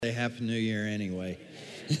Say Happy New Year anyway.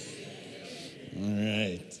 All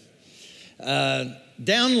right.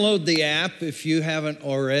 Download the app if you haven't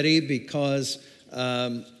already, because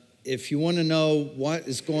if you want to know what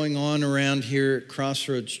is going on around here at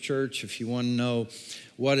Crossroads Church, if you want to know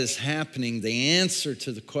what is happening, the answer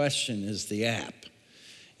to the question is the app.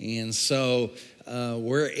 And so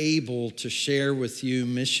we're able to share with you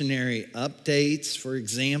missionary updates. For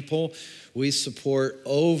example, we support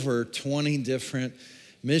over 20 different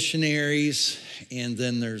missionaries, and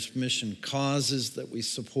then there's mission causes that we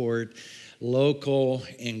support, local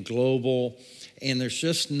and global, and there's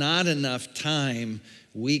just not enough time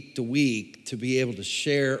week to week to be able to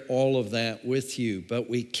share all of that with you, but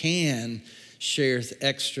we can share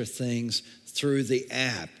extra things through the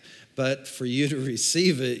app. But for you to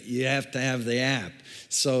receive it, you have to have the app.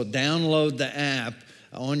 So download the app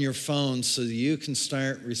on your phone so that you can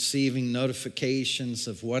start receiving notifications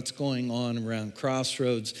of what's going on around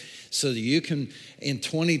Crossroads, so that you can, in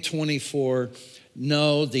 2024,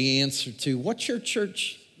 know the answer to what's your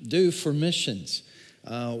church do for missions?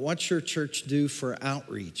 What's your church do for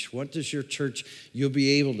outreach? What does your church, you'll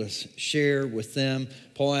be able to share with them,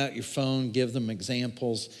 pull out your phone, give them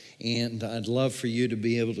examples, and I'd love for you to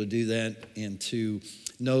be able to do that and to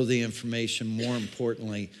know the information, more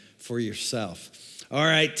importantly, for yourself. All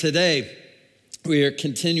right, today we are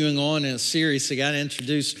continuing on in a series I got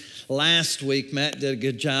introduced last week. Matt did a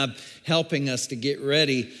good job helping us to get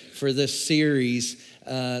ready for this series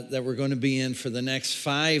that we're going to be in for the next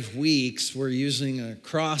 5 weeks. We're using an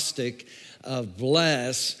acrostic of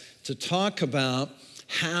bless to talk about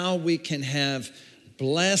how we can have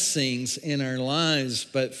blessings in our lives,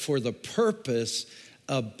 but for the purpose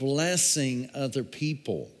of blessing other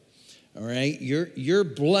people. All right, you're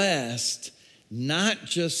blessed not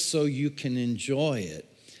just so you can enjoy it.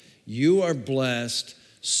 You are blessed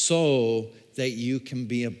so that you can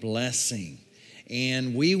be a blessing.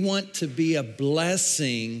 And we want to be a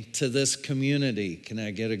blessing to this community. Can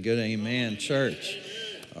I get a good amen, church?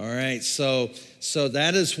 All right, so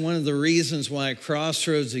that is one of the reasons why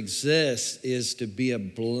Crossroads exists, is to be a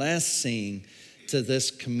blessing to this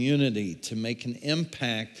community, to make an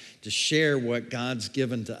impact, to share what God's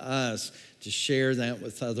given to us, to share that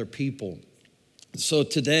with other people. So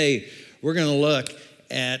today, we're going to look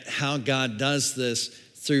at how God does this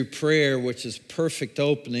through prayer, which is perfect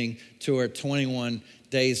opening to our 21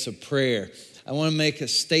 days of prayer. I want to make a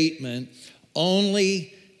statement.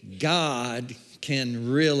 Only God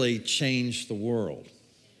can really change the world.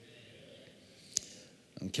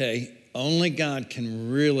 Okay? Only God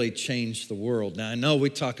can really change the world. Now, I know we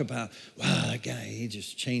talk about, wow, that guy, he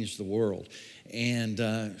just changed the world.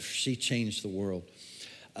 And she changed the world.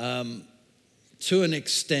 To an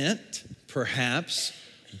extent, perhaps,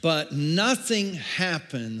 but nothing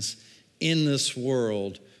happens in this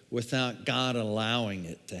world without God allowing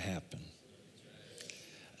it to happen.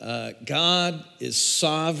 God is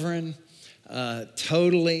sovereign,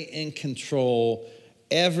 totally in control.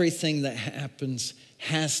 Everything that happens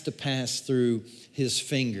has to pass through his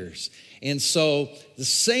fingers. And so the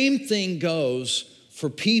same thing goes for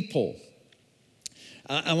people.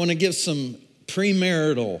 I want to give some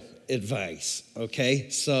premarital advice, okay?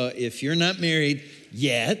 So if you're not married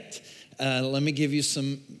yet, let me give you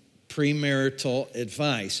some premarital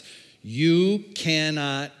advice. You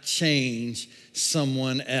cannot change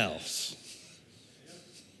someone else.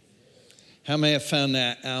 How many have found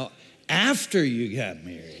that out after you got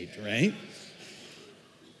married, right?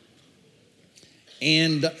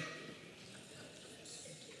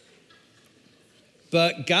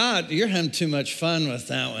 But God, you're having too much fun with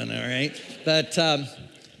that one, all right? But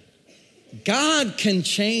God can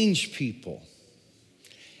change people.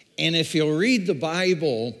 And if you'll read the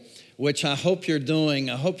Bible, which I hope you're doing,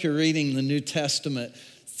 I hope you're reading the New Testament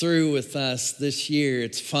through with us this year.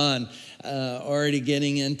 It's fun, already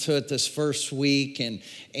getting into it this first week.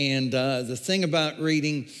 And the thing about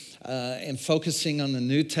reading and focusing on the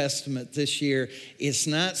New Testament this year, it's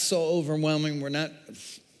not so overwhelming. We're not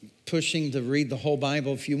pushing to read the whole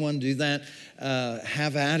Bible. If you want to do that,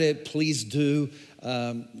 have at it. Please do.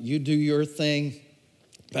 You do your thing.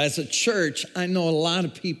 But as a church, I know a lot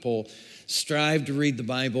of people strive to read the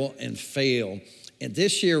Bible and fail. And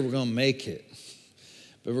this year, we're going to make it.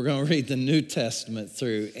 But we're going to read the New Testament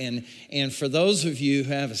through. And for those of you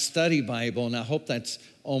who have a study Bible, and I hope that's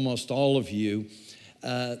almost all of you,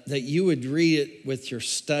 that you would read it with your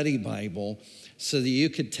study Bible so that you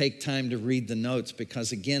could take time to read the notes,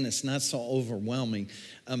 because again, it's not so overwhelming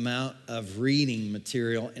amount of reading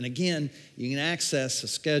material. And again, you can access a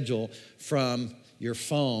schedule from your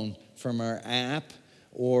phone, from our app,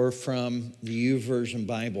 or from the YouVersion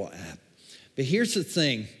Bible app. But here's the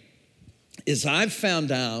thing, is I've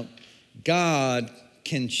found out God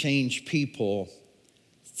can change people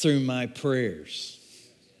through my prayers.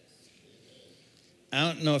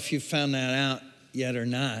 I don't know if you found that out yet or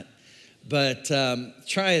not, but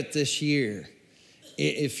try it this year.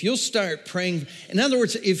 If you'll start praying, in other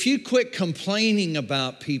words, if you quit complaining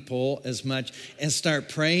about people as much and start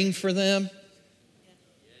praying for them,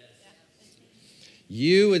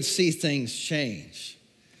 you would see things change.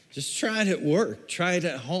 Just try it at work, try it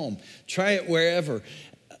at home, try it wherever.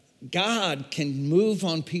 God can move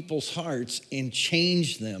on people's hearts and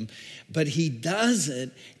change them, but he does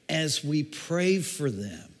it as we pray for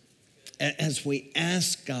them, as we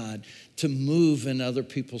ask God to move in other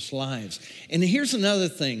people's lives. And here's another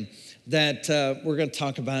thing that we're going to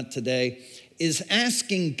talk about today is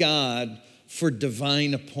asking God for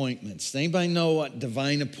divine appointments. Anybody know what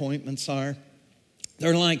divine appointments are?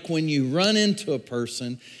 They're like when you run into a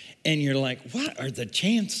person and you're like, what are the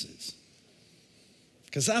chances?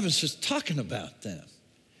 Because I was just talking about them.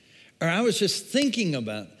 Or I was just thinking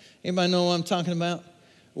about. Anybody know what I'm talking about?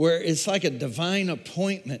 Where it's like a divine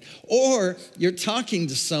appointment. Or you're talking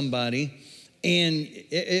to somebody and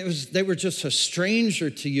they were just a stranger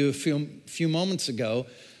to you a few moments ago,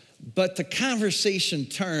 but the conversation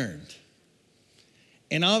turned.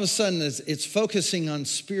 And all of a sudden it's focusing on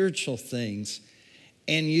spiritual things.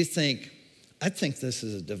 And you think, I think this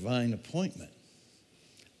is a divine appointment.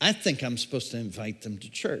 I think I'm supposed to invite them to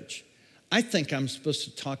church. I think I'm supposed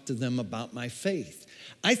to talk to them about my faith.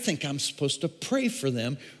 I think I'm supposed to pray for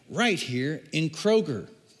them right here in Kroger.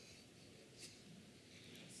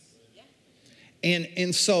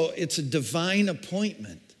 And so it's a divine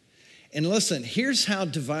appointment. And listen, here's how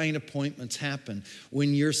divine appointments happen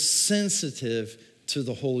when you're sensitive to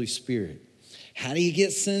the Holy Spirit. How do you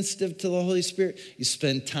get sensitive to the Holy Spirit? You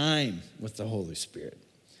spend time with the Holy Spirit.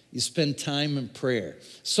 You spend time in prayer.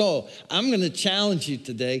 So I'm going to challenge you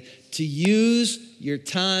today to use your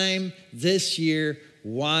time this year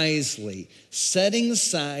wisely, setting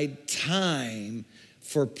aside time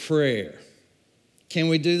for prayer. Can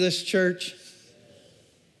we do this, church?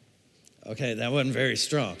 Okay, that wasn't very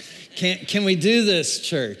strong. Can we do this,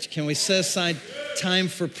 church? Can we set aside time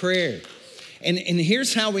for prayer? And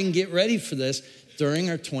here's how we can get ready for this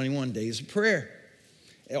during our 21 days of prayer.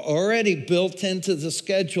 Already built into the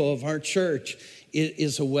schedule of our church, it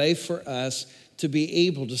is a way for us to be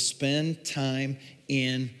able to spend time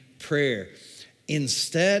in prayer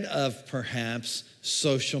instead of perhaps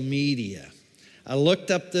social media. I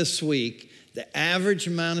looked up this week the average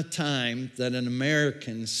amount of time that an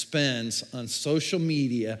American spends on social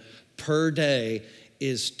media per day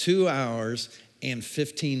is 2 hours and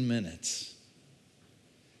 15 minutes.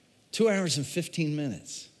 2 hours and 15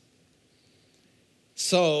 minutes.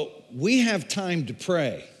 So we have time to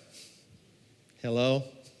pray. Hello?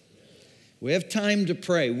 We have time to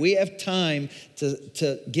pray. We have time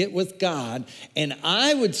to get with God. And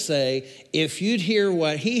I would say, if you'd hear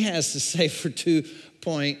what he has to say for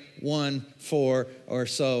 2.14 or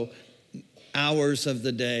so hours of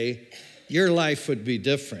the day, your life would be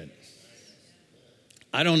different.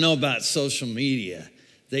 I don't know about social media,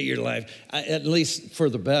 that your life, at least for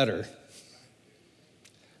the better.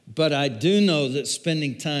 But I do know that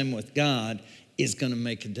spending time with God is going to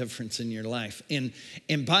make a difference in your life. And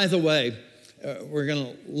by the way, we're going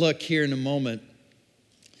to look here in a moment.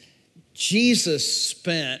 Jesus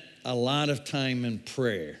spent a lot of time in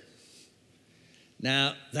prayer.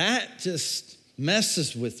 Now, that just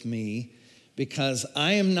messes with me because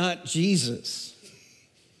I am not Jesus.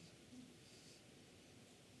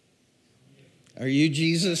 Are you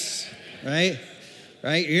Jesus? Right?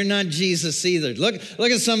 Right? You're not Jesus either. Look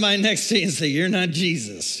at somebody next to you and say, you're not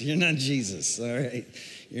Jesus. You're not Jesus. All right?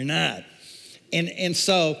 You're not. And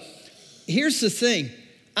so here's the thing.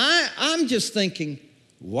 I'm just thinking,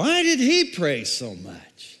 why did he pray so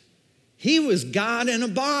much? He was God in a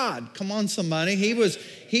bod. Come on, somebody. He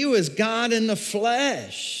was God in the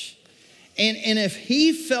flesh. And if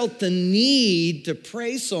he felt the need to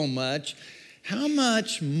pray so much, how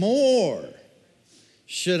much more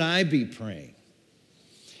should I be praying?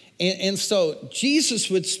 And so Jesus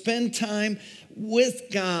would spend time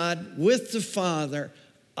with God, with the Father,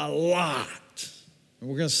 a lot. And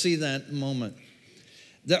we're going to see that in a moment.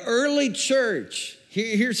 The early church,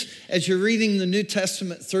 here's, as you're reading the New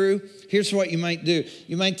Testament through, here's what you might do.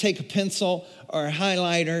 You might take a pencil or a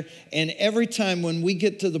highlighter, and every time when we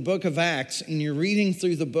get to the book of Acts, and you're reading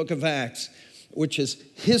through the book of Acts, which is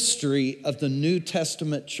history of the New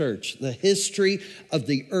Testament church, the history of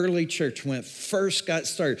the early church when it first got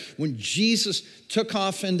started, when Jesus took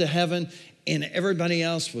off into heaven and everybody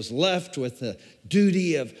else was left with the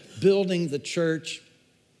duty of building the church.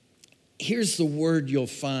 Here's the word you'll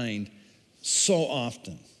find so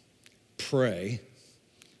often: pray,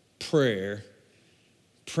 prayer,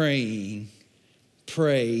 praying,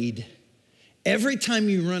 prayed. Every time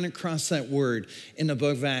you run across that word in the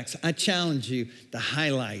book of Acts, I challenge you to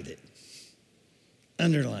highlight it,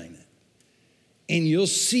 underline it, and you'll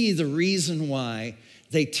see the reason why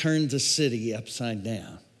they turned the city upside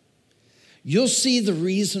down. You'll see the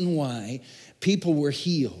reason why people were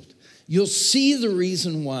healed. You'll see the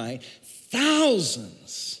reason why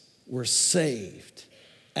thousands were saved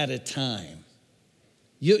at a time.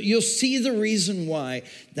 You'll see the reason why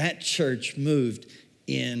that church moved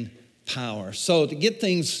in power. So to get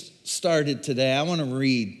things started today, I want to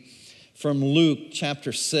read from Luke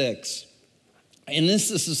chapter 6. And this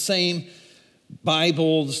is the same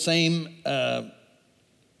Bible, the same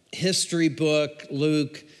history book,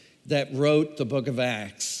 Luke, that wrote the book of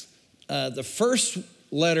Acts. The first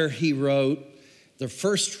letter he wrote, the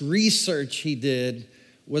first research he did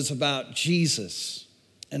was about Jesus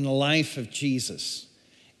and the life of Jesus.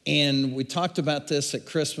 And we talked about this at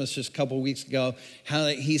Christmas just a couple of weeks ago, how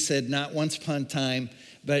he said, not once upon a time,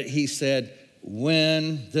 but he said,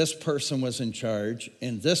 when this person was in charge,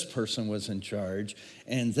 and this person was in charge,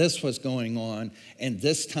 and this was going on, and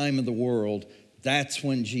this time of the world, that's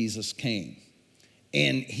when Jesus came.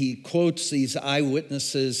 And he quotes these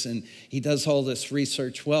eyewitnesses, and he does all this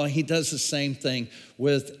research. Well, he does the same thing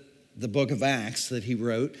with the book of Acts that he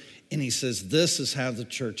wrote, and he says, this is how the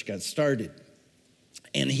church got started.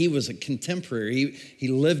 And he was a contemporary. He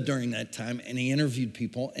lived during that time, and he interviewed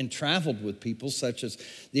people and traveled with people such as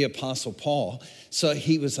the Apostle Paul. So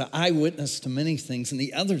he was an eyewitness to many things, and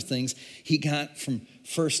the other things he got from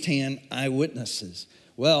firsthand eyewitnesses.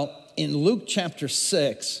 Well, in Luke chapter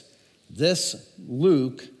 6, this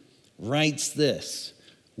Luke writes this: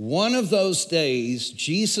 one of those days,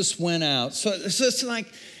 Jesus went out. So it's just like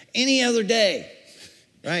any other day,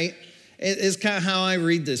 right? It's kind of how I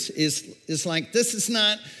read this. It's like, this is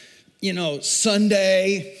not,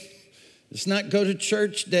 Sunday. It's not go to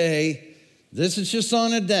church day. This is just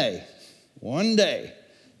on a day. One day,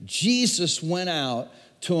 Jesus went out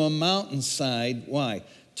to a mountainside. Why?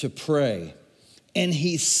 To pray. And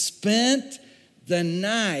he spent the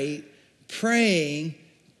night praying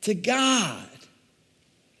to God.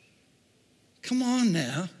 Come on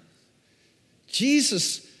now.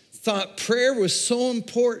 Jesus thought prayer was so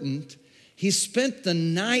important, he spent the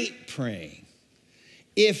night praying.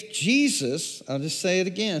 If Jesus, I'll just say it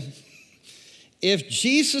again, if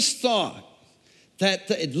Jesus thought that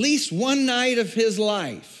at least one night of his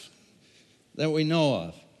life that we know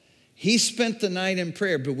of, he spent the night in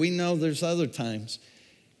prayer, but we know there's other times,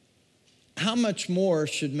 how much more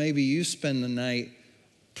should maybe you spend the night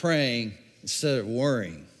praying instead of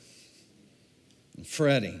worrying and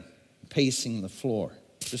fretting, pacing the floor?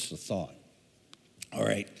 Just a thought. All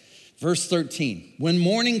right. Verse 13, when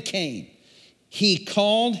morning came, he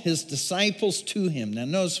called his disciples to him. Now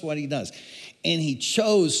notice what he does. And he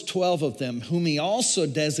chose 12 of them, whom he also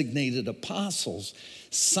designated apostles: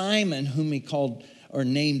 Simon, whom he called or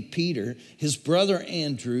named Peter, his brother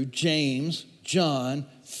Andrew, James, John,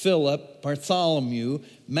 Philip, Bartholomew,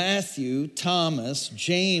 Matthew, Thomas,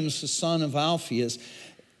 James, the son of Alphaeus,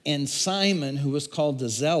 and Simon, who was called the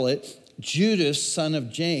Zealot, Judas, son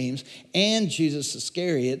of James, and Judas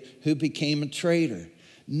Iscariot, who became a traitor.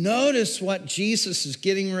 Notice what Jesus is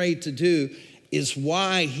getting ready to do is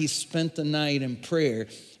why he spent the night in prayer.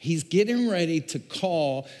 He's getting ready to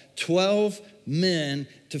call 12 men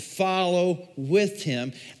to follow with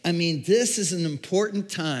him. I mean, this is an important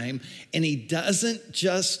time, and he doesn't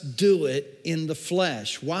just do it in the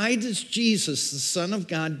flesh. Why does Jesus, the Son of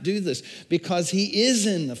God, do this? Because he is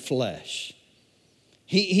in the flesh.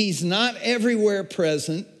 He's not everywhere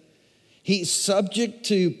present. He's subject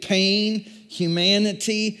to pain,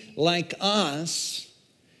 humanity like us.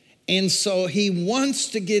 And so he wants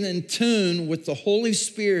to get in tune with the Holy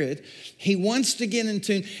Spirit. He wants to get in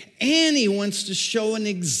tune, and he wants to show an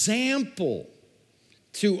example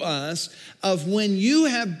to us of when you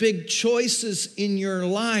have big choices in your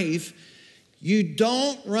life, you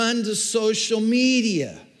don't run to social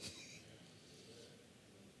media.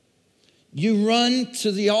 You run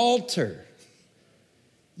to the altar.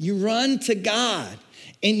 You run to God.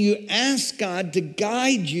 And you ask God to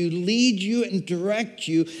guide you, lead you, and direct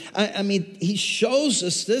you. I mean, he shows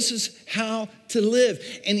us this is how to live.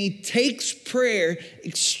 And he takes prayer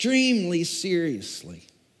extremely seriously.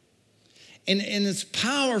 And it's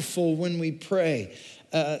powerful when we pray.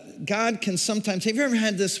 God can sometimes, have you ever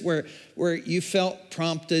had this where you felt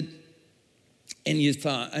prompted and you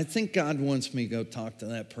thought, I think God wants me to go talk to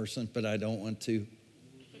that person, but I don't want to.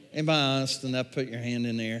 Anybody honest enough? Put your hand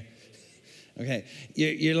in there. Okay,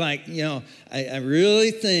 you're like, I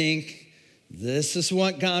really think this is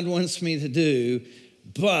what God wants me to do,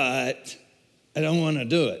 but I don't want to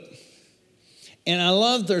do it. And I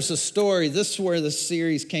love there's a story. This is where the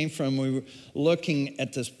series came from. We were looking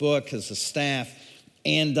at this book as a staff.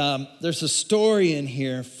 And there's a story in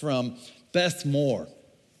here from Beth Moore.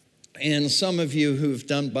 And some of you who've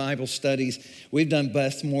done Bible studies, we've done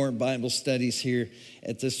Beth Moore Bible studies here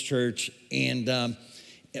at this church. And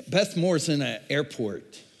Beth Moore's in an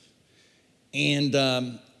airport.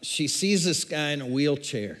 And she sees this guy in a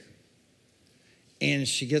wheelchair. And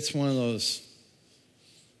she gets one of those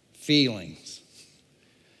feelings.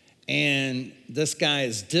 And this guy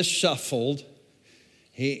is disshuffled.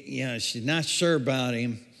 She's not sure about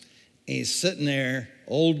him. He's sitting there,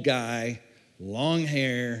 old guy, long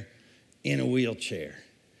hair, in a wheelchair.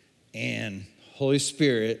 And Holy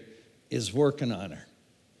Spirit is working on her.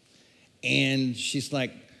 And she's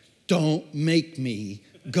like, don't make me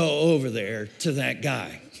go over there to that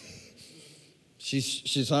guy.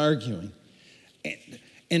 She's arguing.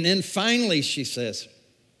 And then finally she says,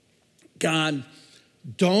 God,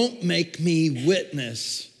 don't make me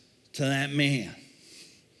witness to that man.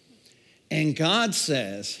 And God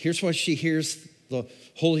says, here's what she hears the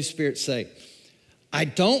Holy Spirit say, I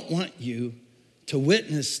don't want you to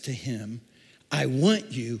witness to him. I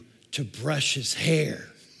want you to brush his hair.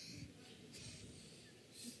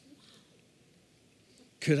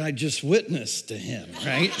 Could I just witness to him,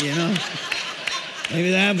 right?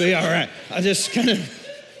 Maybe that'd be all right. I just kind of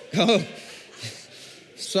go.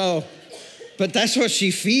 So, but that's what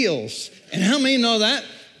she feels. And how many know that?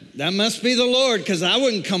 That must be the Lord, because I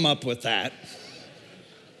wouldn't come up with that.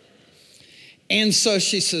 And so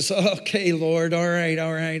she says, okay, Lord, all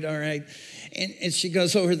right. And she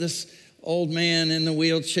goes over this old man in the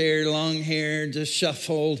wheelchair, long hair, just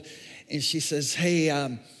shuffled. And she says, hey,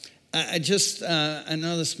 I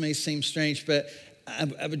know this may seem strange, but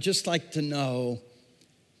I would just like to know,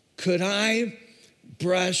 could I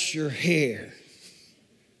brush your hair?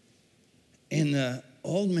 And the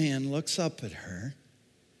old man looks up at her.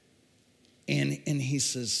 And he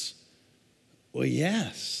says, well,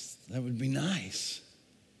 yes, that would be nice.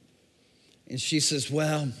 And she says,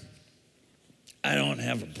 well, I don't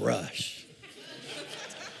have a brush.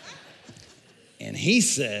 And he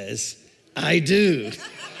says, I do.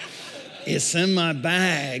 It's in my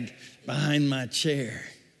bag behind my chair.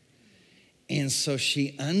 And so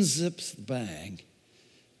she unzips the bag,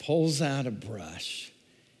 pulls out a brush,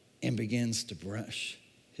 and begins to brush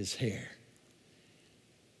his hair.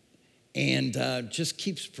 And just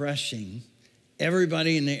keeps brushing.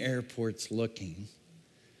 Everybody in the airport's looking.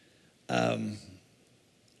 And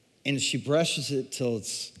she brushes it till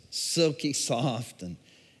it's silky soft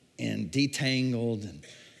and detangled and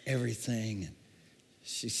everything. And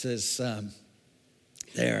she says,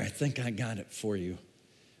 there, I think I got it for you.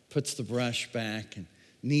 Puts the brush back and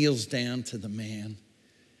kneels down to the man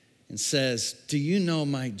and says, do you know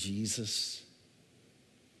my Jesus?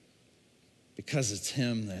 Because it's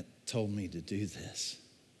him that told me to do this.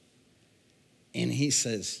 And he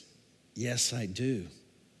says, yes, I do.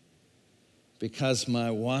 Because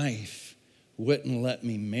my wife wouldn't let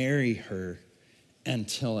me marry her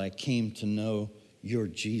until I came to know your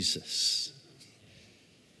Jesus.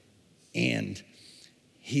 And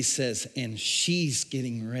he says, and she's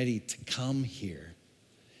getting ready to come here.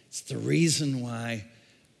 It's the reason why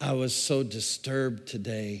I was so disturbed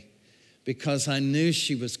today, because I knew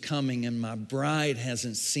she was coming, and my bride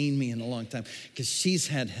hasn't seen me in a long time because she's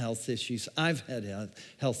had health issues. I've had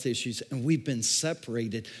health issues, and we've been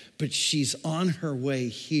separated, but she's on her way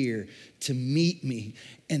here to meet me.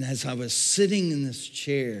 And as I was sitting in this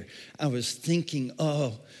chair, I was thinking,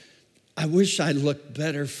 oh, I wish I looked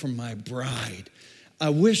better for my bride. I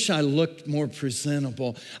wish I looked more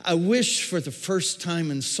presentable. I wish for the first time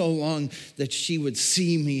in so long that she would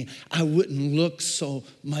see me, I wouldn't look so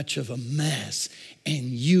much of a mess. And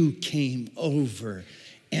you came over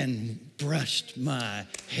and brushed my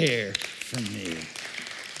hair for me.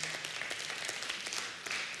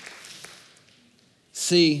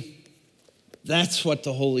 See, that's what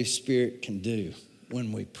the Holy Spirit can do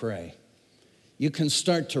when we pray. You can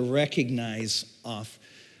start to recognize off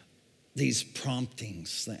these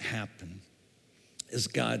promptings that happen as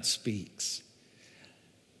God speaks.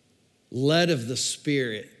 Led of the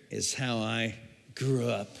Spirit is how I grew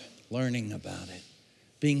up learning about it.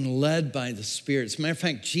 Being led by the Spirit. As a matter of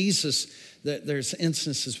fact, Jesus, there's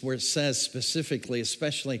instances where it says specifically,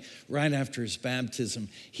 especially right after his baptism,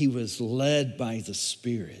 he was led by the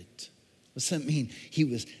Spirit What's that mean? He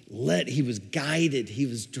was led, he was guided, he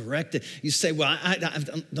was directed. You say, well, I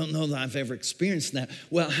don't know that I've ever experienced that.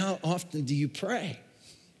 Well, how often do you pray?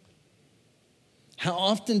 How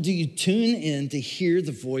often do you tune in to hear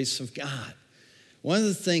the voice of God? One of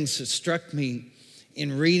the things that struck me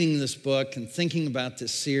in reading this book and thinking about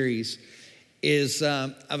this series is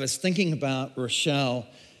I was thinking about Rochelle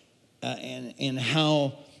and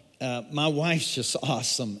how my wife's just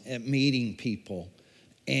awesome at meeting people.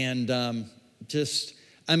 And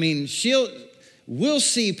we'll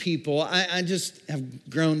see people. I just have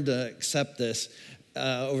grown to accept this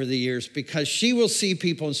over the years, because she will see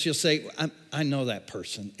people and she'll say, I know that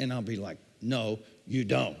person. And I'll be like, no, you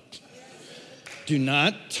don't. Do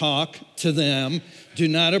not talk to them. Do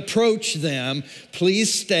not approach them.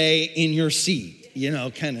 Please stay in your seat,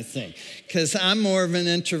 kind of thing. Because I'm more of an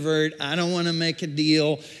introvert. I don't want to make a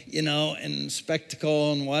deal, and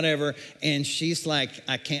spectacle and whatever. And she's like,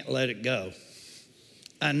 I can't let it go.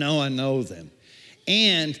 I know them.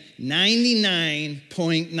 And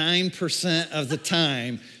 99.9% of the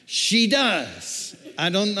time, she does. I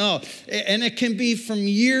don't know. And it can be from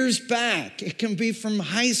years back. It can be from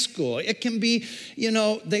high school. It can be,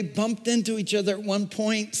 they bumped into each other at one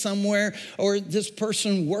point somewhere, or this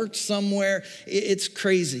person worked somewhere. It's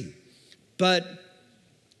crazy. But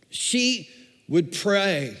she would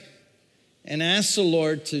pray and ask the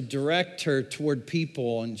Lord to direct her toward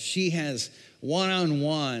people. And she has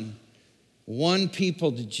one-on-one won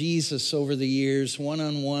people to Jesus over the years,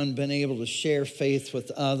 one-on-one, been able to share faith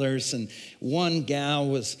with others. And one gal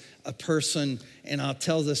was a person, and I'll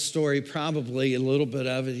tell this story, probably a little bit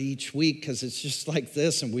of it each week, because it's just like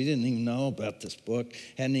this, and we didn't even know about this book,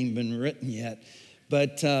 hadn't even been written yet.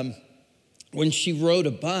 But when she rode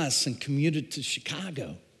a bus and commuted to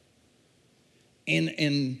Chicago,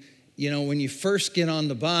 and when you first get on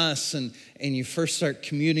the bus and you first start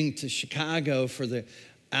commuting to Chicago for the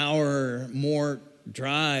hour or more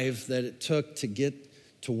drive that it took to get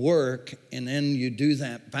to work, and then you do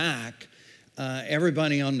that back,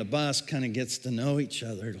 everybody on the bus kind of gets to know each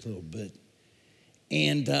other a little bit.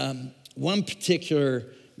 And one particular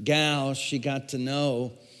gal she got to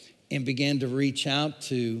know and began to reach out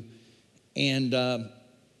to, and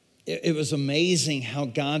it was amazing how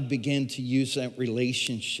God began to use that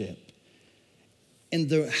relationship. And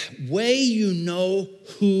the way you know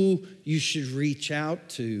who you should reach out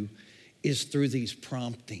to is through these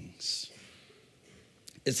promptings.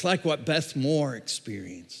 It's like what Beth Moore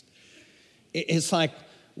experienced. It's like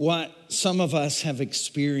what some of us have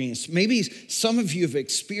experienced. Maybe some of you have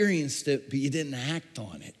experienced it, but you didn't act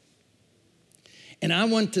on it. And I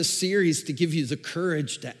want this series to give you the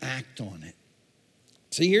courage to act on it.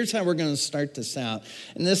 So here's how we're going to start this out.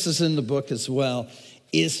 And this is in the book as well,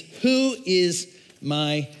 is who is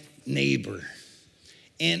my neighbor?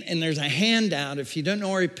 And there's a handout. If you don't know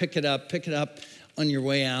where you pick it up on your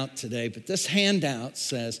way out today. But this handout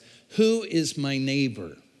says, who is my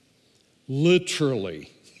neighbor?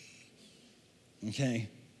 Literally. Okay?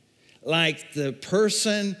 Like the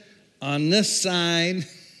person on this side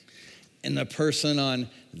and the person on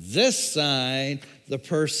this side, the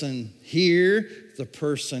person here, the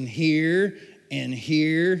person here, and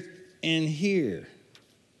here, and here.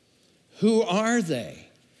 Who are they?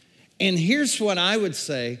 And here's what I would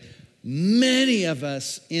say. Many of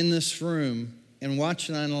us in this room and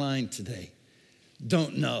watching online today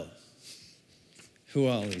don't know who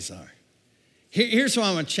all these are. Here's what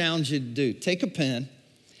I'm going to challenge you to do. Take a pen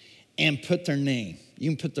and put their name. You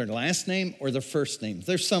can put their last name or their first name.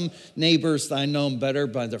 There's some neighbors that I know them better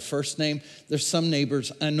by their first name. There's some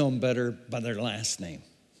neighbors I know them better by their last name.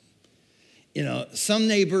 Some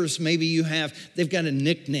neighbors maybe they've got a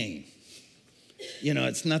nickname.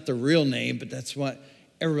 It's not the real name, but that's what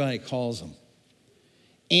everybody calls them.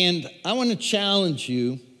 And I want to challenge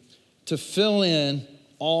you to fill in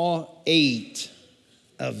all 8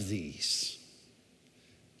 of these.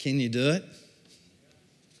 Can you do it?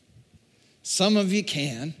 Some of you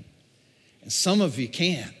can, and some of you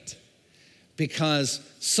can't, because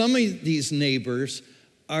some of these neighbors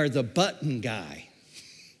are the button guy,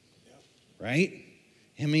 right?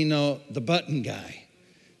 How many know the button guy?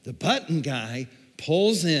 The button guy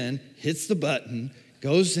pulls in, hits the button,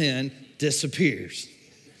 goes in, disappears.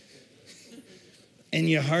 And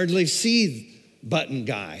you hardly see button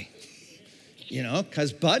guy,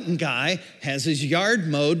 because button guy has his yard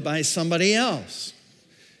mowed by somebody else.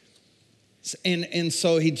 And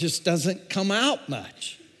so he just doesn't come out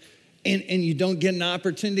much. And you don't get an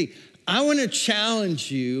opportunity. I want to challenge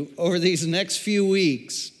you over these next few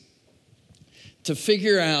weeks to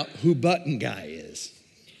figure out who button guy is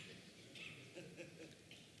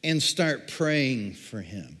and start praying for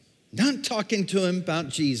him. Not talking to him about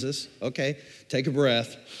Jesus. Okay, take a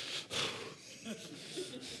breath.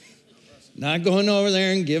 Not going over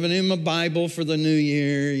there and giving him a Bible for the new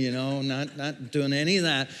year, not doing any of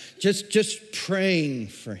that. Just praying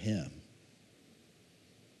for him.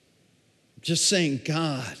 Just saying,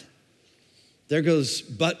 God, there goes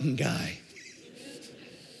Button Guy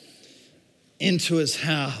into his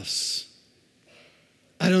house.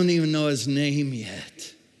 I don't even know his name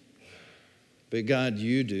yet. But God,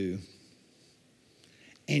 you do.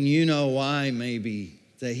 And you know why maybe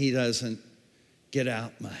that he doesn't get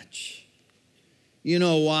out much. You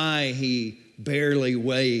know why he barely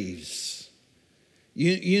waves.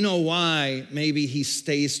 You know why maybe he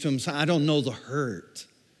stays to himself. I don't know the hurt.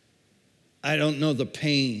 I don't know the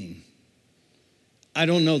pain. I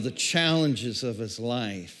don't know the challenges of his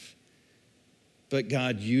life. But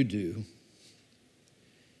God, you do.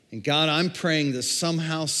 And God, I'm praying that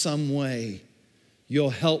somehow, some way, you'll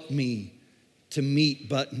help me to meet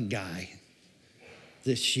Button Guy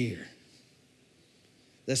this year.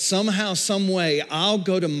 That somehow, some way, I'll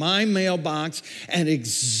go to my mailbox at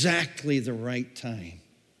exactly the right time.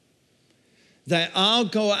 That I'll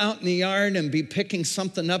go out in the yard and be picking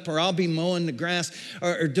something up, or I'll be mowing the grass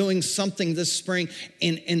or doing something this spring,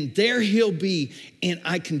 and there he'll be, and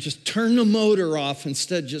I can just turn the motor off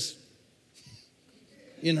instead, just,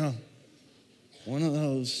 one of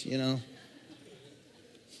those,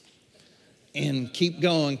 and keep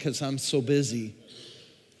going because I'm so busy.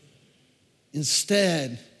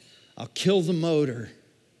 Instead, I'll kill the motor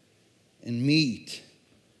and meet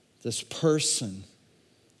this person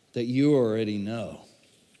that you already know.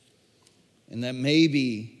 And that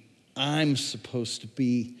maybe I'm supposed to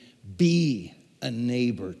be a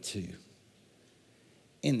neighbor to.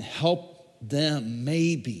 And help them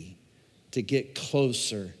maybe to get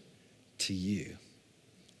closer to you.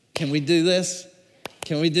 Can we do this?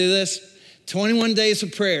 Can we do this? 21 days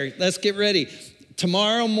of prayer. Let's get ready.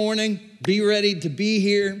 Tomorrow morning, be ready to be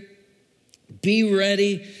here. Be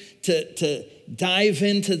ready to dive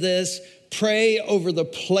into this. Pray over the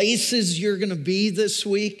places you're going to be this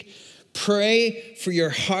week. Pray for your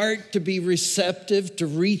heart to be receptive, to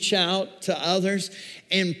reach out to others.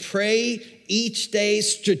 And pray each day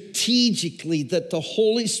strategically that the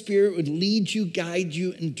Holy Spirit would lead you, guide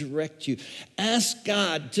you, and direct you. Ask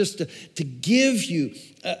God just to give you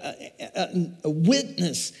a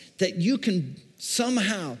witness that you can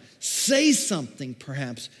somehow say something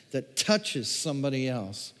perhaps that touches somebody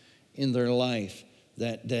else in their life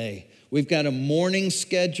that day. We've got a morning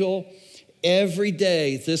schedule every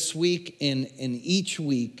day this week and each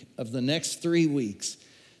week of the next 3 weeks.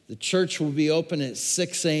 The church will be open at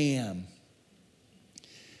 6 a.m.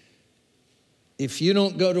 If you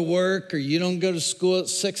don't go to work or you don't go to school at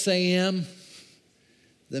 6 a.m.,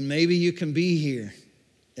 then maybe you can be here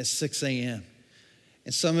at 6 a.m.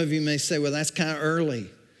 And some of you may say, well, that's kind of early.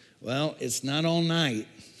 Well, it's not all night.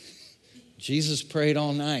 Jesus prayed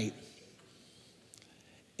all night.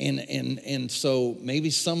 And so maybe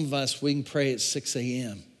some of us, we can pray at 6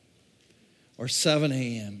 a.m. or 7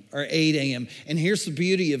 a.m. or 8 a.m. And here's the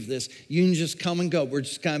beauty of this. You can just come and go. We're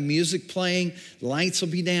just got music playing, lights will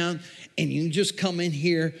be down, and you can just come in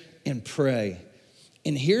here and pray.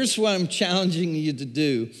 And here's what I'm challenging you to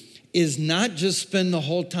do, is not just spend the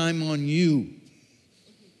whole time on you.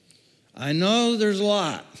 I know there's a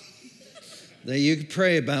lot that you could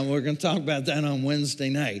pray about. We're going to talk about that on Wednesday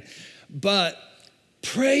night. But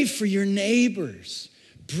pray for your neighbors.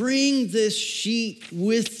 Bring this sheet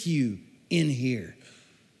with you in here.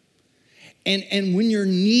 And when you're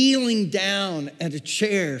kneeling down at a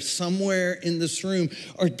chair somewhere in this room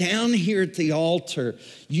or down here at the altar,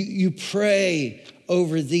 you pray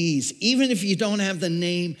over these. Even if you don't have the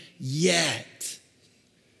name yet,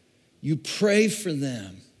 you pray for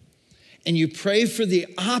them. And you pray for the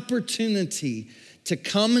opportunity to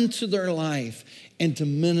come into their life and to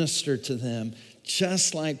minister to them,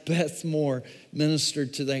 just like Beth Moore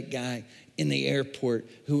ministered to that guy in the airport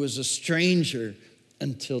who was a stranger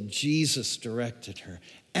until Jesus directed her.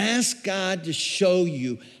 Ask God to show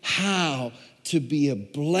you how to be a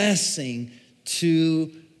blessing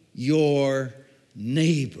to your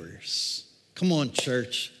neighbors. Come on,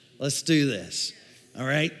 church, let's do this. All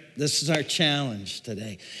right, this is our challenge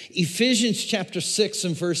today. Ephesians chapter 6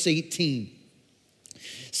 and verse 18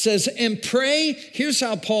 says, and pray, here's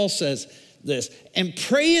how Paul says this, and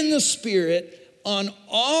pray in the Spirit on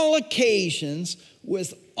all occasions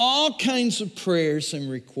with all kinds of prayers and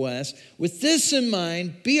requests. With this in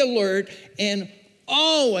mind, be alert and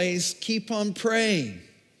always keep on praying.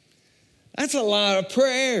 That's a lot of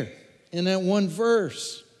prayer in that one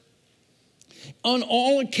verse. On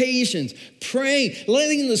all occasions, praying,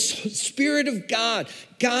 letting the Spirit of God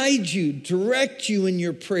guide you, direct you in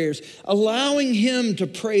your prayers, allowing Him to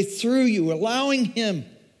pray through you, allowing Him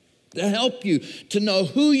to help you to know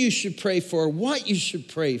who you should pray for, what you should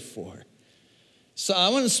pray for. So I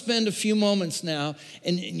want to spend a few moments now,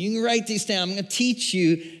 and you can write these down. I'm going to teach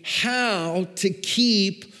you how to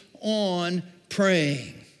keep on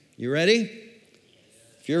praying. You ready?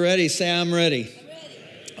 If you're ready, say, I'm ready.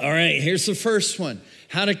 All right, here's the first one.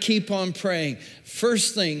 How to keep on praying.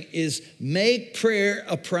 First thing is make prayer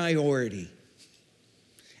a priority.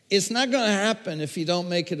 It's not going to happen if you don't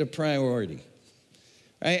make it a priority.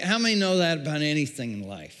 Right? How many know that about anything in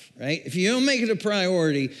life, right? If you don't make it a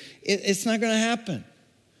priority, it's not going to happen.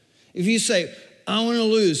 If you say, I want to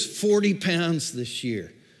lose 40 pounds this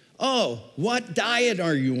year. Oh, what diet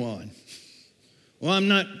are you on? Well, I'm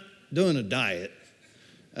not doing a diet.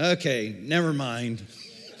 Okay, never mind,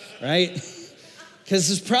 right?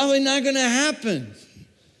 Because it's probably not going to happen.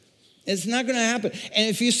 It's not going to happen. And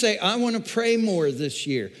if you say, I want to pray more this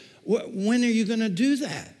year, when are you going to do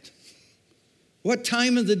that? What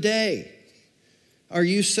time of the day are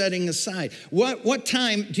you setting aside? What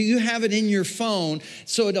time do you have it in your phone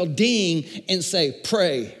so it'll ding and say,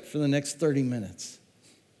 pray for the next 30 minutes?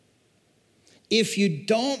 If you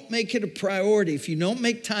don't make it a priority, if you don't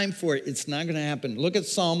make time for it, it's not going to happen. Look at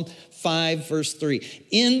Psalm 5, verse 3.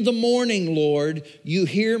 In the morning, Lord, you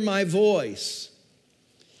hear my voice.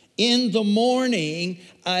 In the morning,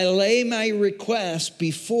 I lay my request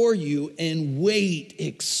before you and wait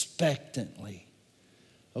expectantly.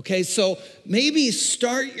 Okay, so maybe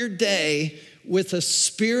start your day with a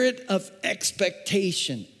spirit of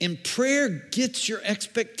expectation. And prayer gets your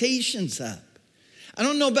expectations up. I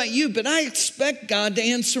don't know about you, but I expect God to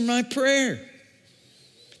answer my prayer.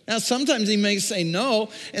 Now, sometimes He may say no,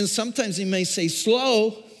 and sometimes He may say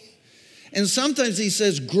slow, and sometimes He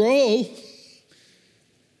says grow,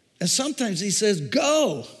 and sometimes He says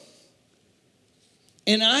go.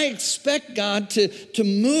 And I expect God to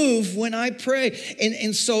move when I pray.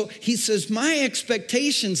 And so He says, my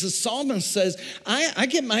expectations, the psalmist says, I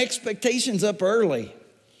get my expectations up early.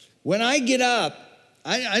 When I get up,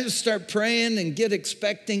 I just start praying and get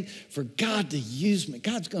expecting for God to use me.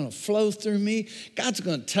 God's going to flow through me. God's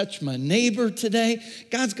going to touch my neighbor today.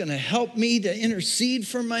 God's going to help me to intercede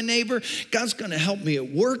for my neighbor. God's going to help me at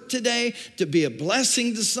work today to be a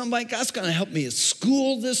blessing to somebody. God's going to help me at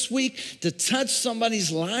school this week to touch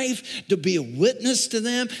somebody's life, to be a witness to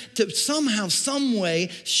them, to somehow, some way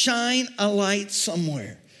shine a light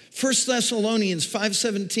somewhere. 1 Thessalonians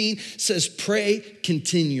 5:17 says, pray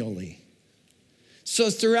continually. So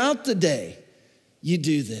throughout the day, you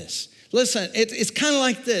do this. Listen, it's kind of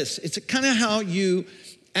like this. It's kind of how you,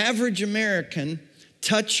 average American,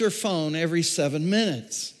 touch your phone every 7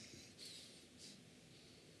 minutes.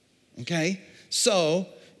 Okay? So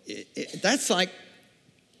that's like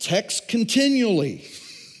text continually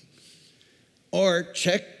or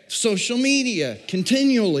check social media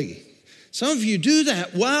continually. Some of you do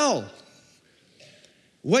that well.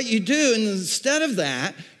 What you do, and instead of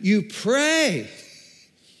that, you pray.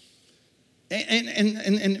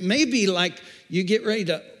 And maybe like you get ready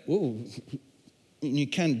to, and you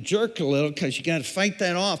kind of jerk a little because you got to fight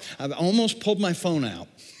that off. I've almost pulled my phone out.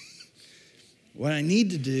 What I need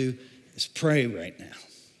to do is pray right now.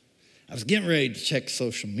 I was getting ready to check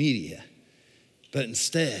social media, but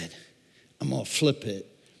instead, I'm going to flip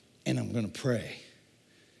it and I'm going to pray.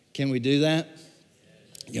 Can we do that?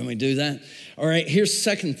 Can we do that? All right, here's the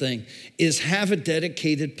second thing, is have a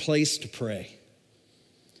dedicated place to pray.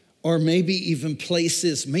 Or maybe even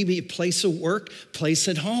places, maybe a place of work, place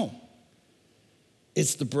at home.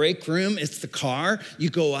 It's the break room, it's the car.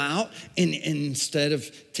 You go out and instead of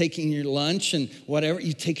taking your lunch and whatever,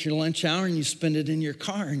 you take your lunch hour and you spend it in your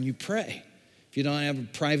car and you pray. If you don't have a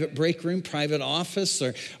private break room, private office,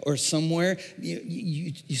 or somewhere,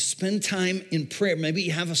 you spend time in prayer. Maybe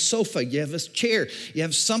you have a sofa, you have a chair, you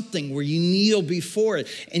have something where you kneel before it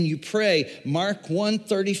and you pray. Mark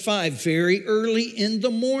 1:35, very early in the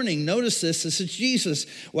morning. Notice this is Jesus.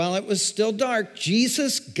 While it was still dark,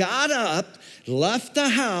 Jesus got up, left the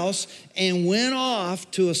house, and went off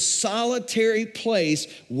to a solitary place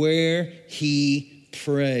where he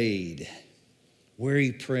prayed. Where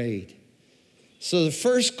he prayed. So the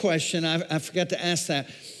first question, I forgot to ask that,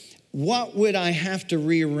 what would I have to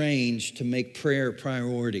rearrange to make prayer a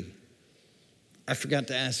priority? I forgot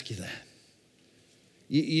to ask you that.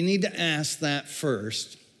 You need to ask that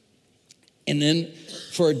first. And then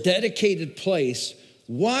for a dedicated place,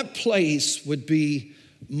 what place would be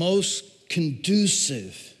most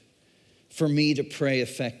conducive for me to pray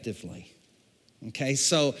effectively? Okay,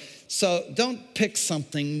 so don't pick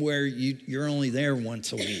something where you're only there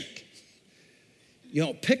once a week.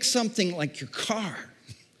 Pick something like your car,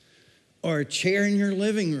 or a chair in your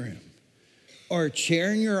living room, or a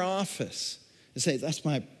chair in your office, and say, that's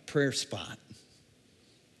my prayer spot.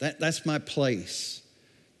 That's my place.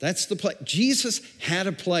 That's the place. Jesus had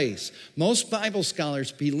a place. Most Bible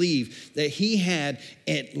scholars believe that he had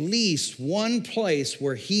at least one place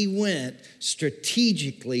where he went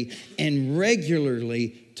strategically and regularly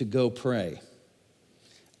to go pray.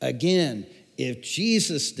 Again, if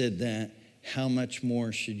Jesus did that, how much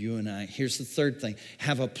more should you and I? Here's the third thing.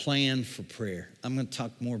 Have a plan for prayer. I'm going to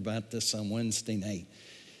talk more about this on Wednesday night.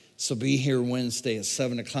 So be here Wednesday at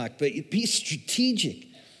 7 o'clock. But be strategic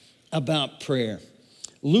about prayer.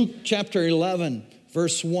 Luke chapter 11,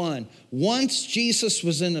 verse 1. Once Jesus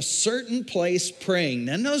was in a certain place praying.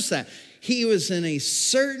 Now notice that. He was in a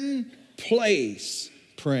certain place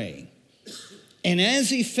praying. And as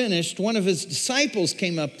he finished, one of his disciples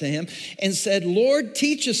came up to him and said, Lord,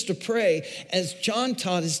 teach us to pray as John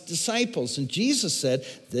taught his disciples. And Jesus said,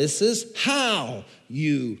 this is how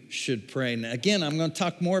you should pray. Now, again, I'm going to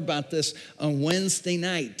talk more about this on Wednesday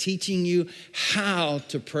night, teaching you how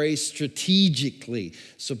to pray strategically.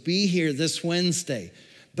 So be here this Wednesday.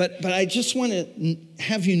 But I just want to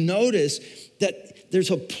have you notice that there's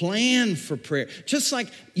a plan for prayer. Just like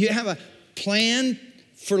you have a plan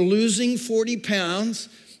for losing 40 pounds,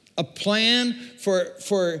 a plan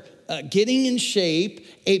for getting in shape,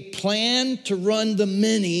 a plan to run the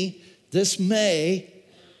mini this May.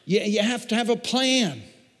 You have to have a plan.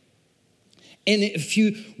 And if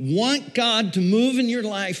you want God to move in your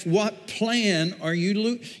life, what plan are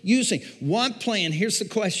you using? What plan? Here's the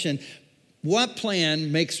question. What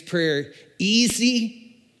plan makes prayer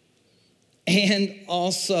easy and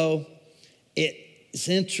also it is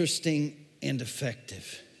interesting and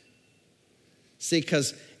effective? See,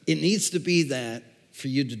 because it needs to be that for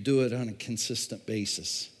you to do it on a consistent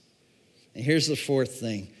basis. And here's the fourth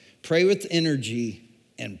thing. Pray with energy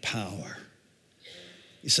and power.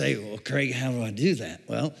 You say, well, Craig, how do I do that?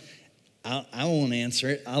 Well, I won't answer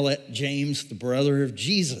it. I'll let James, the brother of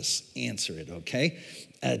Jesus, answer it, okay?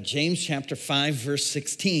 James chapter 5, verse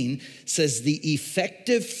 16 says, the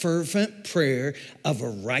effective, fervent prayer of a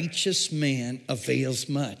righteous man avails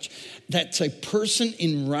much. That's a person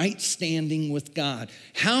in right standing with God.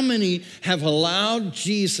 How many have allowed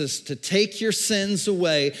Jesus to take your sins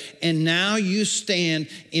away and now you stand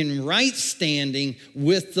in right standing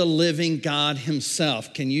with the living God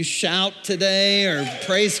himself? Can you shout today or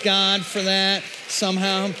praise God for that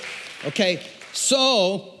somehow? Okay,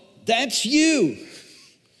 so that's you.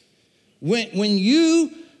 When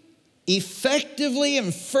you effectively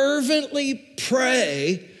and fervently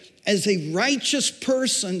pray as a righteous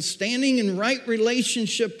person standing in right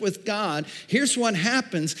relationship with God, here's what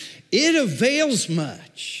happens. It avails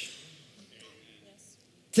much.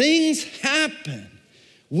 Things happen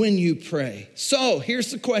when you pray. So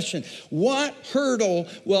here's the question. What hurdle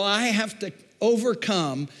will I have to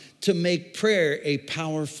overcome to make prayer a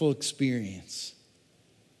powerful experience?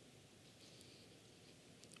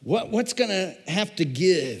 What's going to have to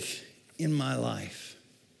give in my life?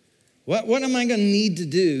 What am I going to need to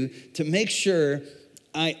do to make sure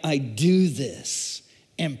I do this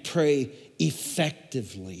and pray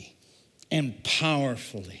effectively and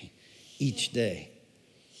powerfully each day?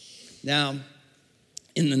 Now,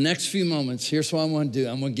 in the next few moments, here's what I want to do.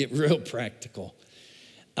 I'm going to get real practical.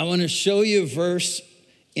 I want to show you a verse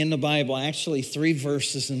in the Bible, actually 3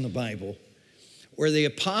 verses in the Bible, where the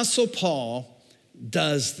Apostle Paul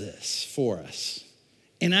does this for us.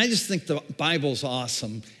 And I just think the Bible's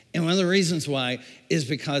awesome. And one of the reasons why is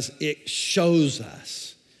because it shows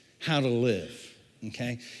us how to live,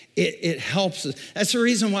 okay? It helps us. That's the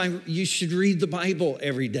reason why you should read the Bible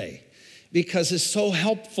every day, because it's so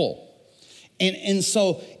helpful. And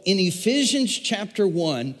so in Ephesians chapter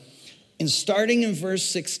 1, and starting in verse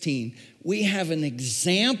 16, we have an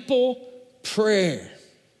example prayer.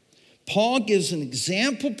 Paul gives an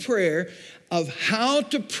example prayer of how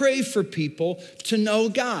to pray for people to know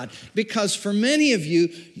God. Because for many of you,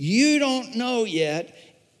 you don't know yet,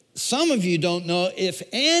 some of you don't know if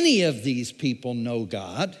any of these people know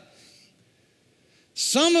God.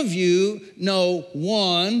 Some of you know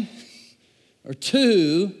 1 or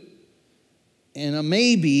 2 and a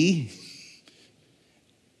maybe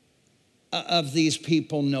of these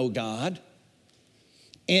people know God.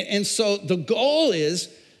 And so the goal is,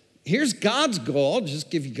 here's God's goal. I'll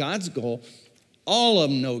just give you God's goal. All of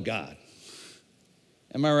them know God.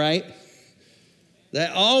 Am I right?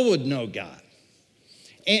 That all would know God.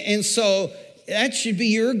 And so that should be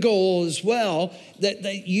your goal as well,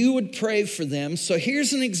 that you would pray for them. So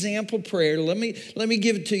here's an example prayer. Let me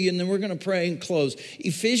give it to you, and then we're going to pray and close.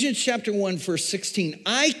 Ephesians chapter 1, verse 16.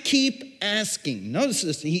 I keep asking. Notice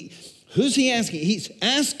this. Who's he asking? He's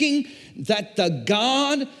asking that the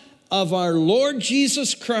God of our Lord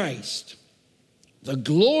Jesus Christ, the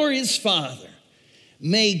glorious Father,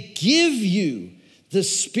 may give you the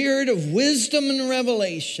spirit of wisdom and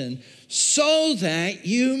revelation so that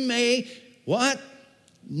you may, what?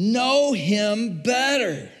 Know him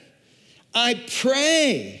better. I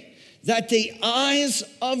pray that the eyes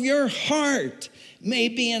of your heart may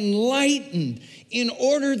be enlightened in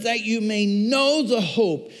order that you may know the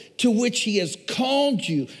hope to which he has called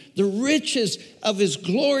you, the riches of his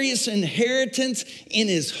glorious inheritance in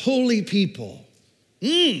his holy people.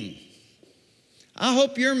 I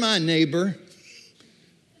hope you're my neighbor.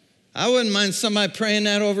 I wouldn't mind somebody praying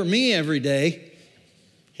that over me every day.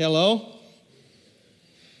 Hello?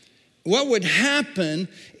 What would happen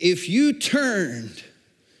if you turned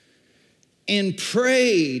and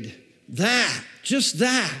prayed that, just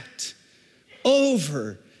that,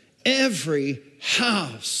 over every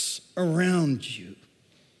house around you?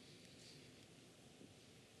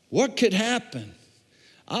 What could happen?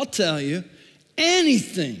 I'll tell you,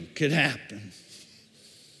 anything could happen.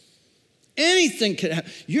 Anything could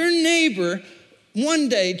happen. Your neighbor one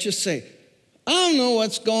day just say, I don't know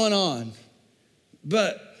what's going on,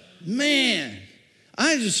 but man,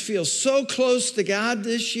 I just feel so close to God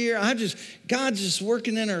this year. God's just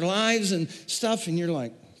working in our lives and stuff. And you're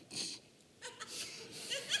like,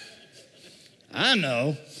 I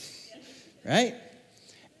know, right?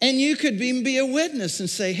 And you could even be a witness and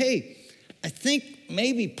say, hey, I think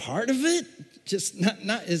maybe part of it, just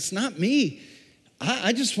it's not me.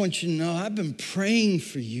 I just want you to know I've been praying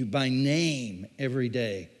for you by name every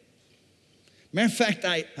day. Matter of fact,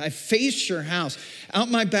 I face your house. Out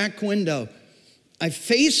my back window, I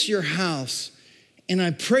face your house, and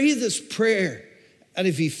I pray this prayer out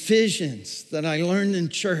of Ephesians that I learned in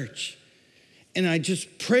church. And I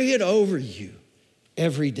just pray it over you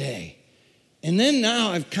every day. And then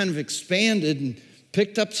now I've kind of expanded and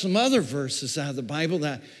picked up some other verses out of the Bible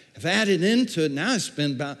that I've added into it. Now I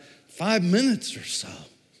spend about 5 minutes or so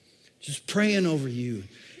just praying over you,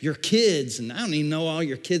 your kids. And I don't even know all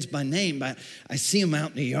your kids by name, but I see them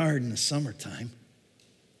out in the yard in the summertime.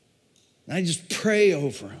 And I just pray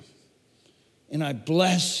over them. And I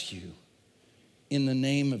bless you in the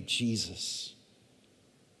name of Jesus.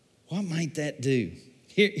 What might that do?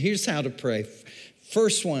 Here's how to pray.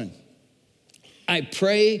 First one, I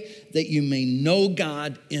pray that you may know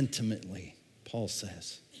God intimately, Paul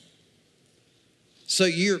says. So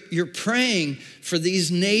you're praying for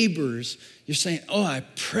these neighbors. You're saying, oh, I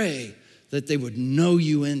pray that they would know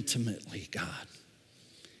you intimately, God.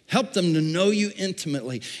 Help them to know you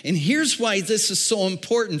intimately. And here's why this is so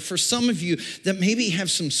important for some of you that maybe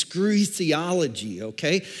have some screwy theology,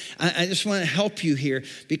 okay? I just want to help you here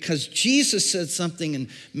because Jesus said something in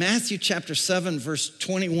Matthew chapter 7, verse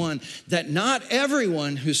 21, that not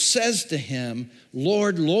everyone who says to him,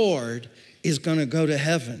 Lord, Lord, is going to go to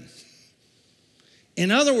heaven.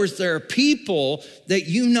 In other words, there are people that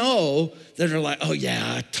you know that are like, oh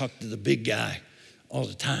yeah, I talk to the big guy all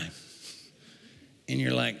the time. And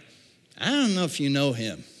you're like, I don't know if you know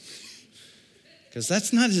him, because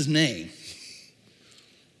that's not his name.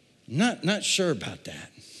 Not sure about that.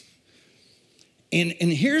 And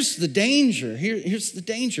here's the danger. Here's the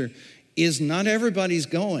danger, is not everybody's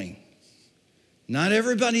going. Not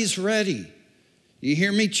everybody's ready. You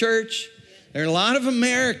hear me, church? There are a lot of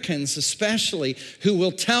Americans especially who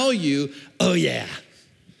will tell you, oh yeah,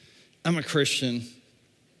 I'm a Christian.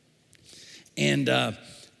 And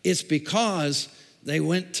it's because they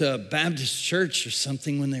went to a Baptist church or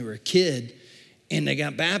something when they were a kid and they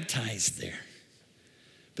got baptized there.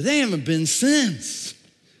 But they haven't been since.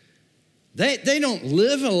 They don't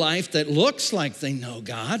live a life that looks like they know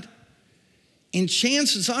God. And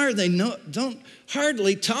chances are they don't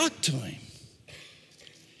hardly talk to him.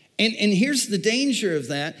 And here's the danger of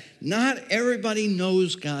that. Not everybody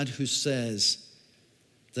knows God who says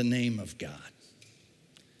the name of God.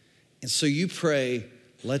 And so you pray,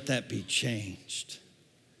 let that be changed.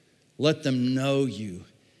 Let them know you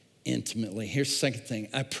intimately. Here's the second thing.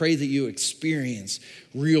 I pray that you experience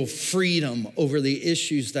real freedom over the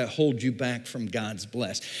issues that hold you back from God's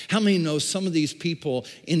bless. How many know some of these people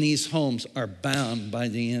in these homes are bound by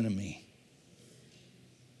the enemy?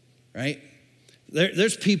 Right?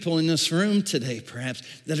 There's people in this room today, perhaps,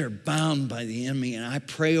 that are bound by the enemy. And I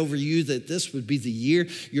pray over you that this would be the year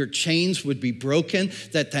your chains would be broken,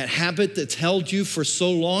 that habit that's held you for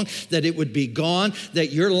so long, that it would be gone,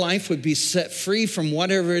 that your life would be set free from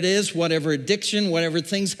whatever it is, whatever addiction, whatever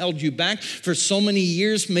things held you back for so many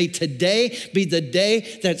years. May today be the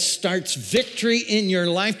day that starts victory in your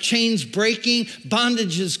life, chains breaking,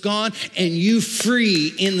 bondage is gone, and you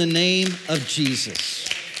free in the name of Jesus.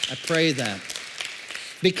 I pray that.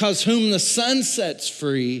 Because whom the Son sets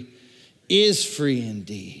free is free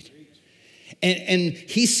indeed. And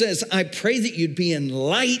he says, I pray that you'd be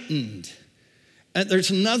enlightened. And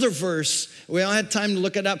there's another verse, we all had time to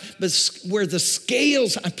look it up, but where the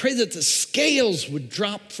scales, I pray that the scales would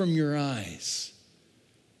drop from your eyes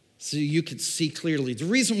so you could see clearly. The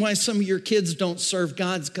reason why some of your kids don't serve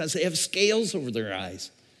God is because they have scales over their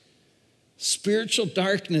eyes. Spiritual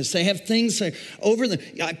darkness, they have things over them.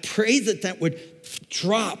 I pray that would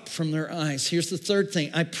drop from their eyes. Here's the third thing.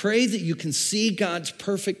 I pray that you can see God's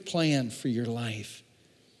perfect plan for your life.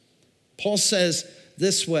 Paul says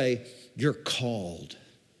this way, you're called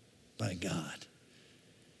by God.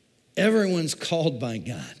 Everyone's called by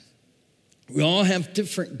God. We all have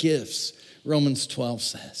different gifts, Romans 12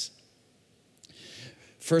 says.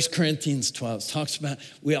 1 Corinthians 12 talks about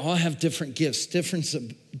we all have different gifts,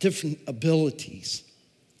 different abilities,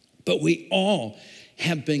 but we all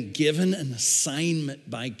have been given an assignment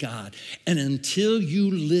by God. And until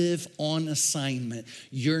you live on assignment,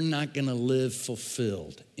 you're not going to live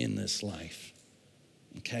fulfilled in this life.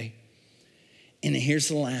 Okay? And here's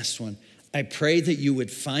the last one. I pray that you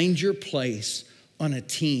would find your place on a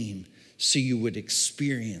team so you would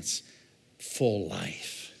experience full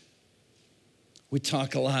life. We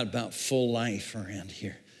talk a lot about full life around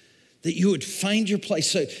here. That you would find your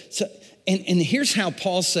place. And here's how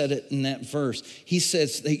Paul said it in that verse. He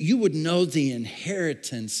says that you would know the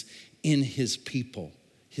inheritance in his people,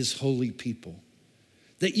 his holy people.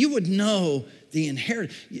 That you would know the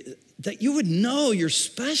inheritance, that you would know you're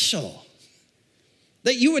special.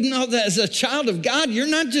 That you would know that as a child of God, you're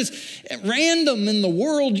not just random in the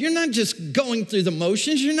world. You're not just going through the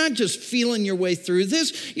motions. You're not just feeling your way through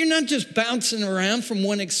this. You're not just bouncing around from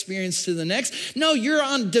one experience to the next. No, you're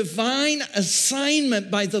on divine assignment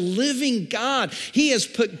by the living God. He has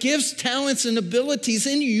put gifts, talents, and abilities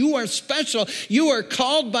in you. You are special. You are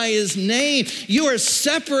called by his name. You are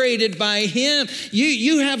separated by him.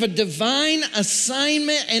 You have a divine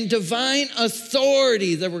assignment and divine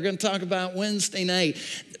authority that we're going to talk about Wednesday night.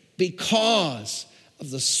 Because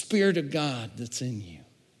of the Spirit of God that's in you.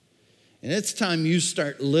 And it's time you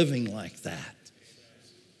start living like that.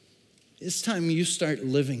 It's time you start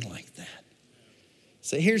living like that.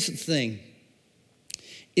 So here's the thing,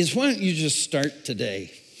 is why don't you just start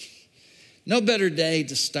today? No better day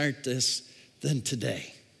to start this than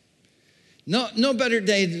today. No better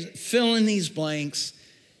day to fill in these blanks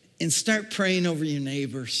and start praying over your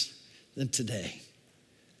neighbors than today.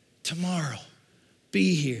 Tomorrow.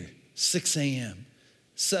 Be here, 6 a.m.,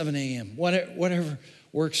 7 a.m., whatever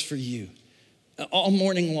works for you. All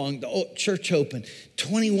morning long, the church open,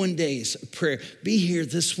 21 days of prayer. Be here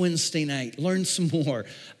this Wednesday night. Learn some more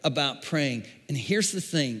about praying. And here's the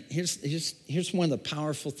thing. Here's one of the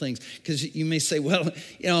powerful things. Because you may say, well,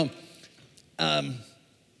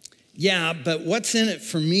 yeah, but what's in it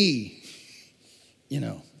for me?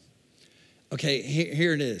 Okay,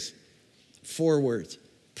 here it is. 4 words.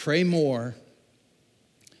 Pray more.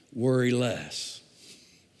 Worry less.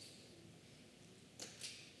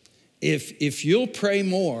 If you'll pray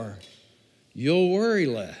more, you'll worry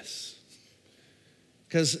less.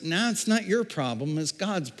 Because now it's not your problem, it's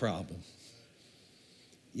God's problem.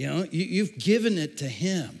 You've given it to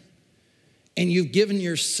him. And you've given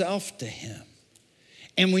yourself to him.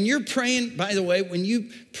 And when you're praying, by the way, when you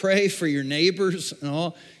pray for your neighbors and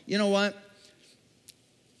all, you know what?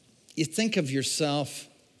 You think of yourself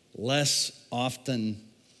less often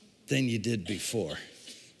than you did before.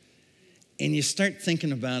 And you start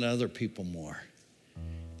thinking about other people more.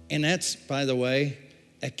 And that's, by the way,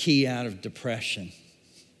 a key out of depression.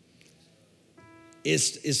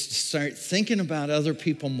 Is to start thinking about other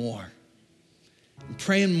people more. And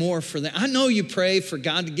praying more for them. I know you pray for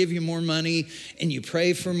God to give you more money, and you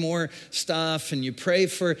pray for more stuff, and you pray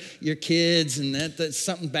for your kids, and that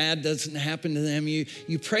something bad doesn't happen to them.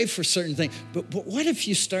 You pray for certain things. But what if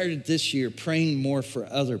you started this year praying more for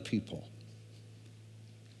other people?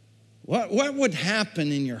 What would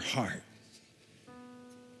happen in your heart?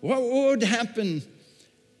 What would happen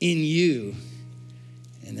in you?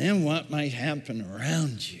 And then what might happen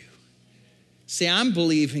around you? See, I'm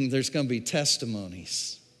believing there's going to be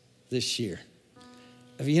testimonies this year.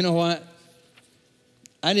 You know what?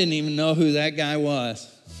 I didn't even know who that guy was,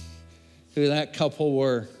 who that couple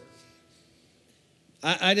were.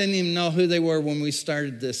 I didn't even know who they were when we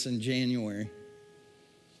started this in January.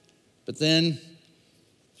 But then,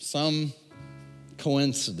 some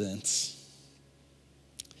coincidence,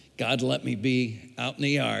 God let me be out in the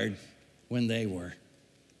yard when they were.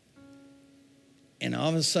 And all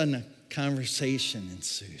of a sudden, a conversation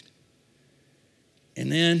ensued.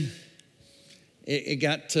 And then it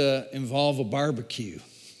got to involve a barbecue.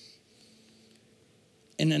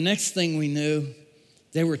 And the next thing we knew,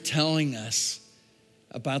 they were telling us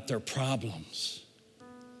about their problems,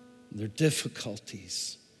 their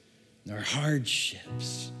difficulties, their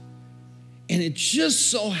hardships. And it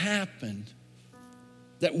just so happened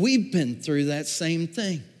that we've been through that same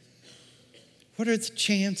thing. What are the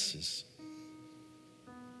chances?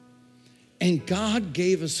 And God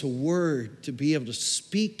gave us a word to be able to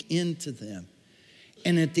speak into them.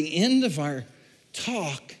 And at the end of our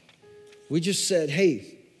talk, we just said,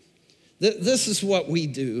 hey, this is what we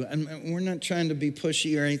do. And we're not trying to be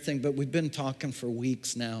pushy or anything, but we've been talking for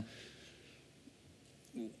weeks now.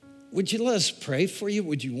 Would you let us pray for you?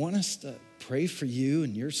 Would you want us to pray for you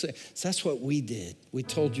and your sake? So that's what we did. We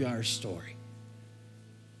told you our story.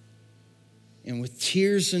 And with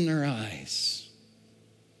tears in their eyes,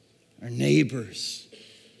 our neighbors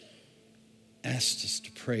asked us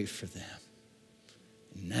to pray for them.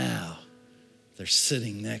 And now they're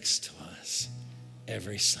sitting next to us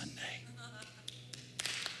every Sunday.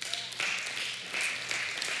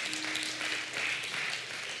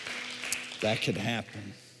 That could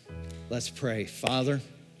happen. Let's pray. Father,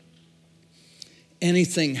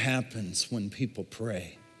 anything happens when people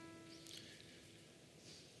pray.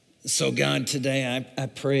 So God, today I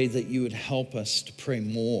pray that you would help us to pray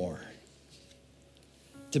more,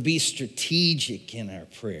 to be strategic in our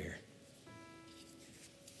prayer,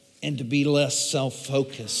 and to be less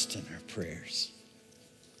self-focused in our prayers.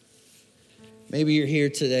 Maybe you're here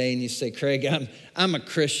today and you say, Craig, I'm a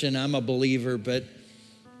Christian, I'm a believer, but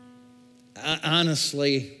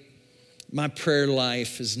honestly, my prayer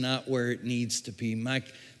life is not where it needs to be.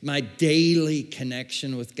 My daily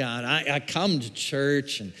connection with God. I come to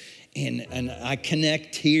church and I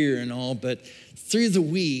connect here and all, but through the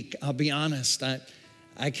week, I'll be honest,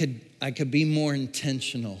 I could be more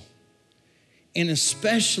intentional. And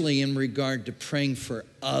especially in regard to praying for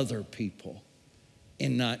other people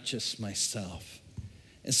and not just myself.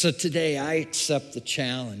 And so today I accept the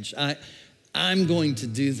challenge. I'm going to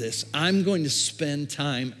do this. I'm going to spend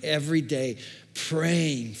time every day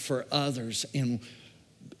praying for others and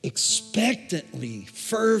expectantly,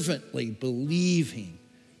 fervently believing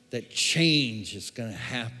that change is going to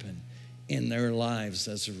happen in their lives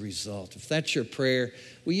as a result. If that's your prayer,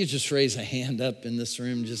 will you just raise a hand up in this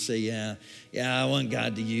room and just say, yeah, I want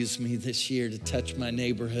God to use me this year to touch my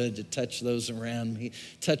neighborhood, to touch those around me,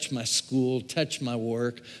 touch my school, touch my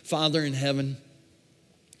work. Father in heaven,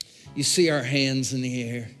 you see our hands in the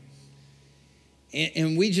air.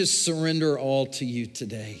 And we just surrender all to you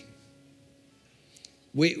today.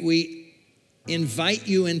 We invite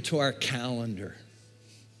you into our calendar.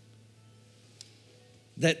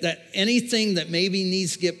 That anything that maybe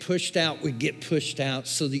needs to get pushed out would get pushed out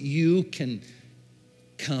so that you can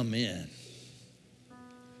come in.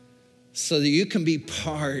 So that you can be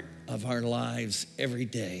part of our lives every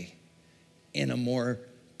day in a more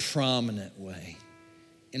prominent way,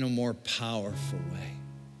 in a more powerful way.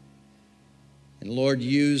 And Lord,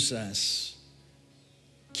 use us.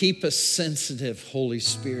 Keep us sensitive, Holy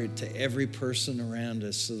Spirit, to every person around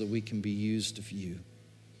us so that we can be used of you.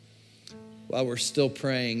 While we're still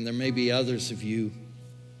praying, there may be others of you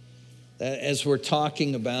that as we're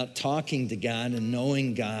talking about talking to God and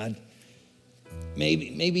knowing God,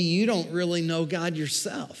 maybe you don't really know God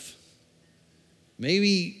yourself.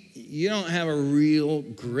 Maybe you don't have a real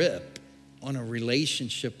grip on a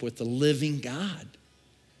relationship with the living God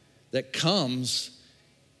that comes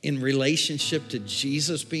in relationship to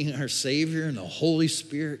Jesus being our Savior and the Holy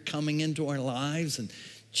Spirit coming into our lives and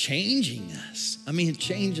changing us. I mean, it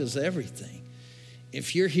changes everything.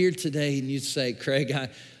 If you're here today and you say, Craig,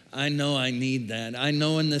 I know I need that. I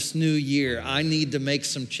know in this new year, I need to make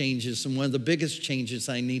some changes. And one of the biggest changes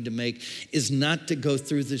I need to make is not to go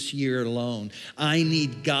through this year alone. I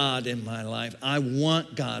need God in my life. I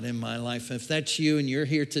want God in my life. If that's you and you're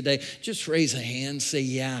here today, just raise a hand. Say,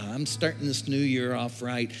 yeah, I'm starting this new year off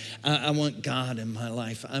right. I want God in my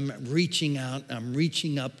life. I'm reaching out. I'm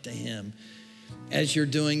reaching up to him. As you're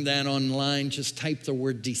doing that online, just type the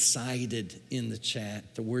word decided in the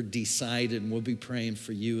chat, the word decided, and we'll be praying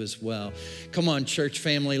for you as well. Come on, church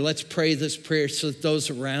family, let's pray this prayer so that those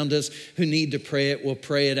around us who need to pray it will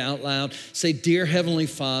pray it out loud. Say, Dear Heavenly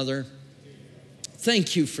Father,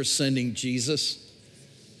 thank you for sending Jesus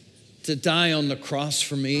to die on the cross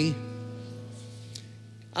for me.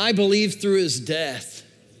 I believe through his death,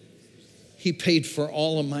 he paid for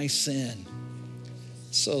all of my sin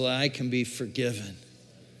so that I can be forgiven.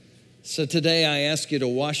 So today I ask you to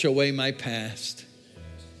wash away my past.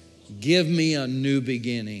 Give me a new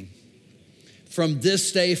beginning. From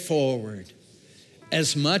this day forward,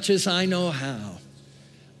 as much as I know how,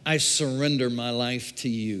 I surrender my life to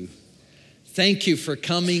you. Thank you for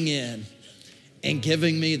coming in and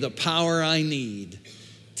giving me the power I need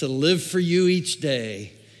to live for you each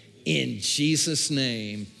day. In Jesus'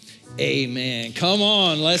 name, amen. Come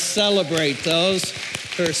on, let's celebrate those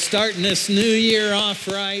who are starting this new year off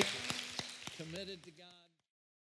right.